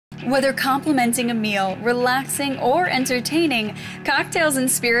Whether complimenting a meal, relaxing, or entertaining, cocktails and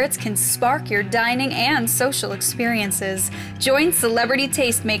spirits can spark your dining and social experiences. Join celebrity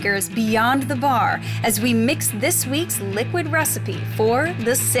tastemakers beyond the bar as we mix this week's liquid recipe for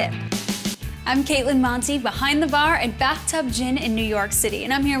the sip. I'm Kaitlin Monte, behind the bar at Bathtub Gin in New York City,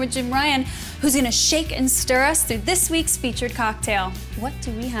 and I'm here with Jim Ryan, who's gonna shake and stir us through this week's featured cocktail. What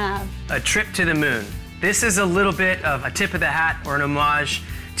do we have? A trip to the moon. This is a little bit of a tip of the hat or an homage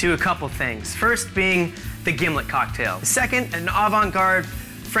to a couple things. First being the gimlet cocktail. Second, an avant-garde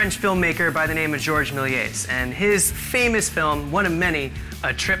French filmmaker by the name of Georges Méliès, and his famous film, one of many,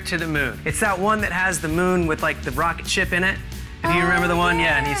 A Trip to the Moon. It's that one that has the moon with like the rocket ship in it. If you remember the one,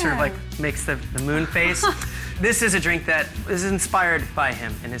 yeah, and he sort of like makes the moon face. This is a drink that is inspired by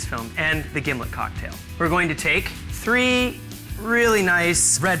him in his film, and the gimlet cocktail. We're going to take 3 really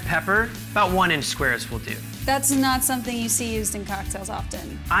nice red pepper, about 1-inch squares will do. That's not something you see used in cocktails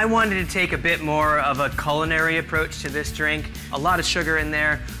often. I wanted to take a bit more of a culinary approach to this drink. A lot of sugar in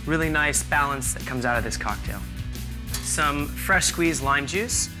there, really nice balance that comes out of this cocktail. Some fresh squeezed lime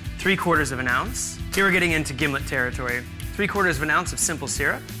juice, 3/4 of an ounce. Here we're getting into gimlet territory. 3/4 of an ounce of simple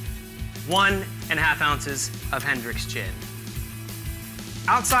syrup, 1½ ounces of Hendrick's gin.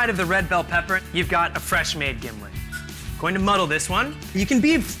 Outside of the red bell pepper, you've got a fresh made gimlet. Going to muddle this one. You can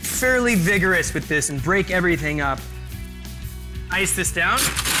be fairly vigorous with this and break everything up. Ice this down,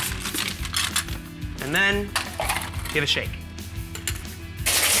 and then give a shake.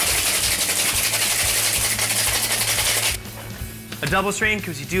 A double strain,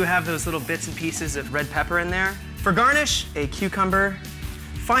 because you do have those little bits and pieces of red pepper in there. For garnish, a cucumber.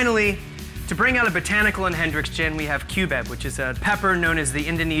 Finally, to bring out a botanical in Hendrick's gin, we have cubeb, which is a pepper known as the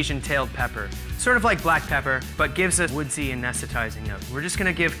Indonesian tailed pepper. Sort of like black pepper, but gives a woodsy and anesthetizing note. We're just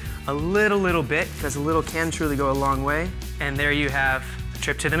gonna give a little bit, because a little can truly go a long way. And there you have A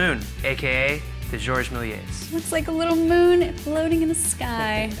Trip to the Moon, a.k.a. the Georges Méliès. Looks like a little moon floating in the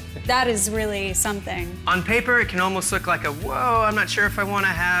sky. That is really something. On paper, it can almost look like a, whoa, I'm not sure if I want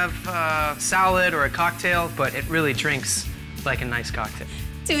to have a salad or a cocktail, but it really drinks like a nice cocktail.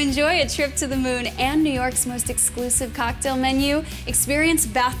 To enjoy A Trip to the Moon and New York's most exclusive cocktail menu, experience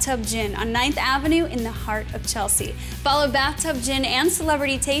Bathtub Gin on 9th Avenue in the heart of Chelsea. Follow Bathtub Gin and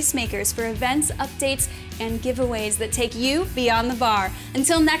celebrity tastemakers for events, updates, and giveaways that take you beyond the bar.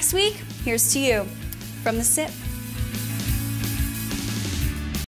 Until next week, here's to you from the sip.